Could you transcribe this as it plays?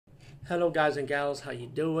Hello, guys and gals. How you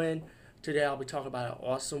doing? Today I'll be talking about an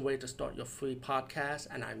awesome way to start your free podcast,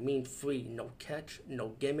 and I mean free. No catch, no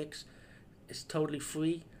gimmicks. It's totally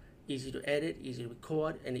free, easy to edit, easy to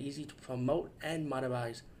record, and easy to promote and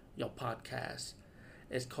monetize your podcast.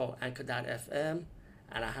 It's called Anchor.fm,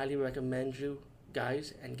 and I highly recommend you,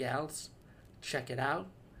 guys and gals, check it out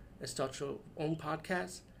and start your own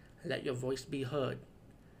podcast and let your voice be heard.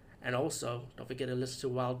 And also, don't forget to listen to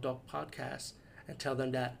Wild Dog Podcast and tell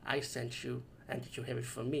them that I sent you and that you hear it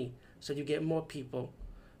from me. So you get more people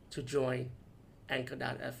to join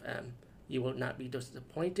Anchor.fm. You will not be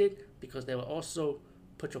disappointed because they will also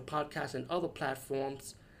put your podcast in other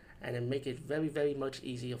platforms and then make it very, very much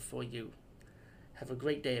easier for you. Have a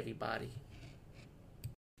great day, everybody.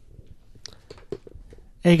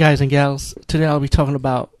 Hey guys and gals, today I'll be talking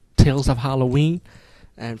about Tales of Halloween,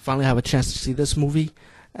 and finally have a chance to see this movie.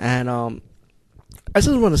 And I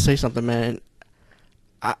just want to say something, man.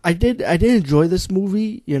 I did enjoy this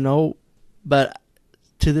movie, but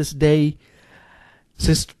to this day,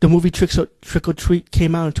 since the movie Trick or Treat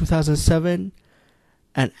came out in 2007,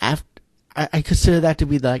 and after I consider that to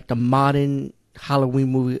be the modern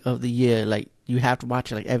Halloween movie of the year. Like, you have to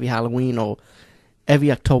watch it like every Halloween or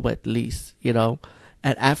every October at least, And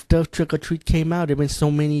after Trick or Treat came out, there have been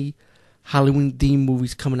so many Halloween themed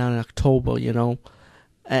movies coming out in October,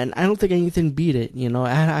 And I don't think anything beat it,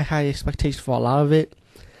 I had high expectations for a lot of it.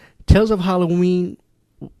 Tales of Halloween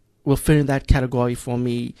will fit in that category for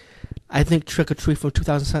me. I think Trick or Treat from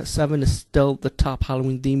 2007 is still the top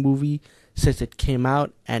Halloween themed movie since it came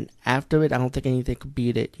out, and after it, I don't think anything could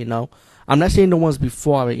beat it, I'm not saying the ones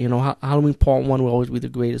before it, Halloween Part 1 will always be the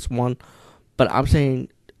greatest one, but I'm saying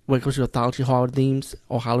when it comes to anthology horror themes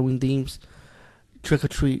or Halloween themes, Trick or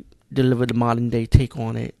Treat delivered the modern day take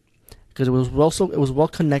on it. Because it was well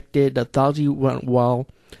connected, the anthology went well.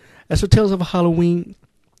 As for Tales of Halloween,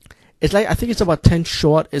 it's I think it's about 10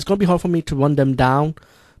 short. It's gonna be hard for me to run them down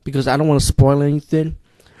because I don't want to spoil anything.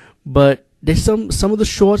 But there's some of the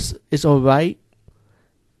shorts is alright,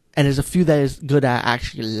 and there's a few that is good. I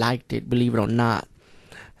actually liked it, believe it or not.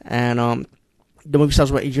 And the movie starts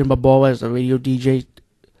with Adrian Barboa as a radio DJ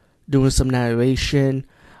doing some narration.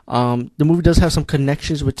 The movie does have some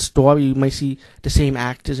connections with story. You might see the same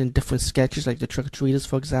actors in different sketches, like the Trick or Treaters,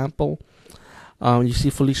 for example. You see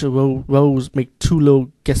Felicia Rose make 2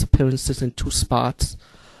 little guest appearances in 2 spots.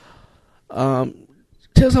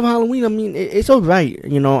 Tales of Halloween, I mean, it's alright,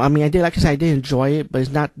 I did enjoy it, but it's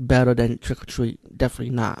not better than Trick or Treat.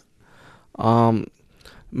 Definitely not.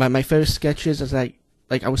 My favorite sketches is like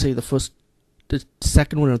I would say the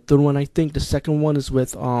second one or third one. I think the second one is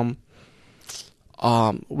with one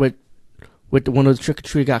of the Trick or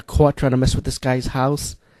Treat got caught trying to mess with this guy's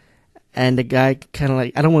house, and the guy kind of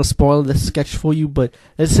I don't want to spoil the sketch for you, but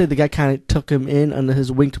let's say the guy kind of took him in under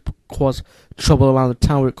his wing to cause trouble around the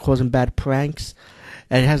town with causing bad pranks,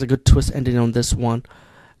 and it has a good twist ending on this one.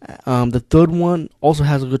 The third one also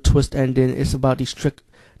has a good twist ending. It's about these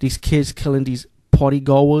kids killing these party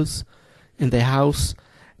goers in their house,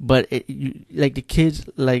 but the kids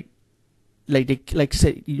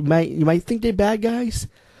say you might think they're bad guys,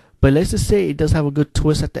 but let's just say it does have a good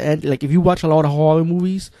twist at the end. Like, if you watch a lot of horror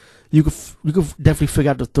movies, you could definitely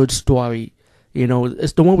figure out the third story.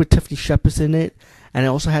 It's the one with Tiffany Shepard's in it, and it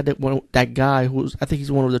also had that guy I think he's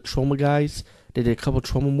one of the Trauma guys. They did a couple of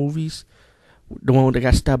Trauma movies. The one that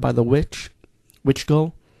got stabbed by the witch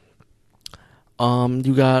girl.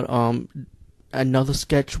 You got another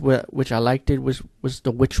sketch which I liked it was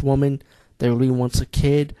the witch woman that really wants a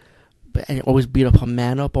kid, and always beat up her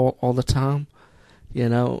man up all the time.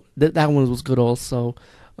 That one was good also.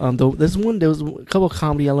 There was a couple of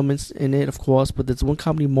comedy elements in it, of course, but there's one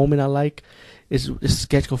comedy moment I like. Is a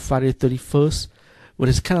sketch called Friday the 31st, where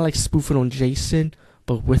it's kind of like spoofing on Jason,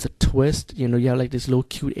 but with a twist. You have this little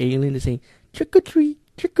cute alien that's saying trick or treat,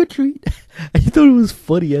 trick or treat. I thought it was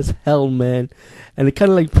funny as hell, man, and it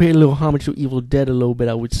kind of paid a little homage to Evil Dead a little bit,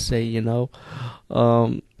 I would say.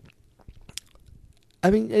 I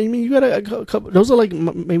mean, you got a couple. Those are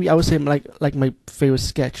maybe I would say like my favorite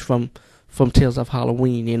sketch from Tales of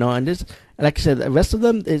Halloween, and this, like I said, the rest of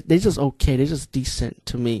them they're just okay. They're just decent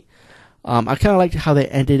to me. I kind of liked how they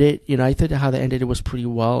ended it. I thought how they ended it was pretty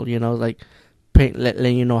well.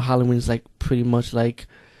 Letting you know Halloween's pretty much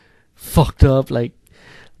fucked up, with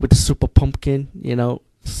the super pumpkin,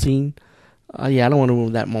 scene. Yeah, I don't want to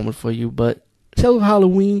ruin that moment for you, but Tales of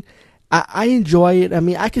Halloween, I enjoy it. I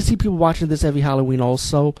mean, I can see people watching this every Halloween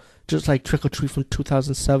also, just like Trick or Treat from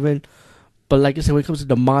 2007. But like I said, when it comes to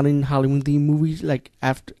the modern Halloween themed movies,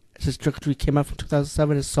 since Trick or Treat came out from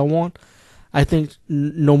 2007 and so on, I think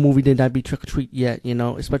no movie did not beat Trick or Treat yet,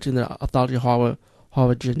 especially in the anthology horror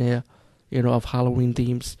genre. of Halloween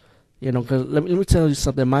themes. Because let me tell you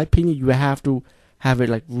something. In my opinion, you have to have it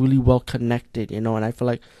like really well connected. And I feel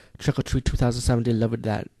like Trick or Treat 2007 delivered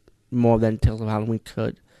that more than Tales of Halloween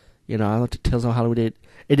could. I don't think Tales of Halloween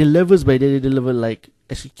it delivers, but it didn't deliver like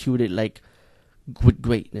executed like with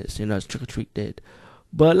greatness. As Trick or Treat did.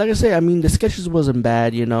 But like I say, I mean the sketches wasn't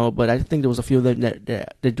bad. But I think there was a few of them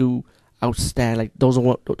that do outstand. Like those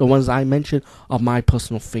are the ones I mentioned are my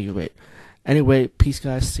personal favorite. Anyway, peace,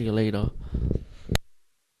 guys. See you later.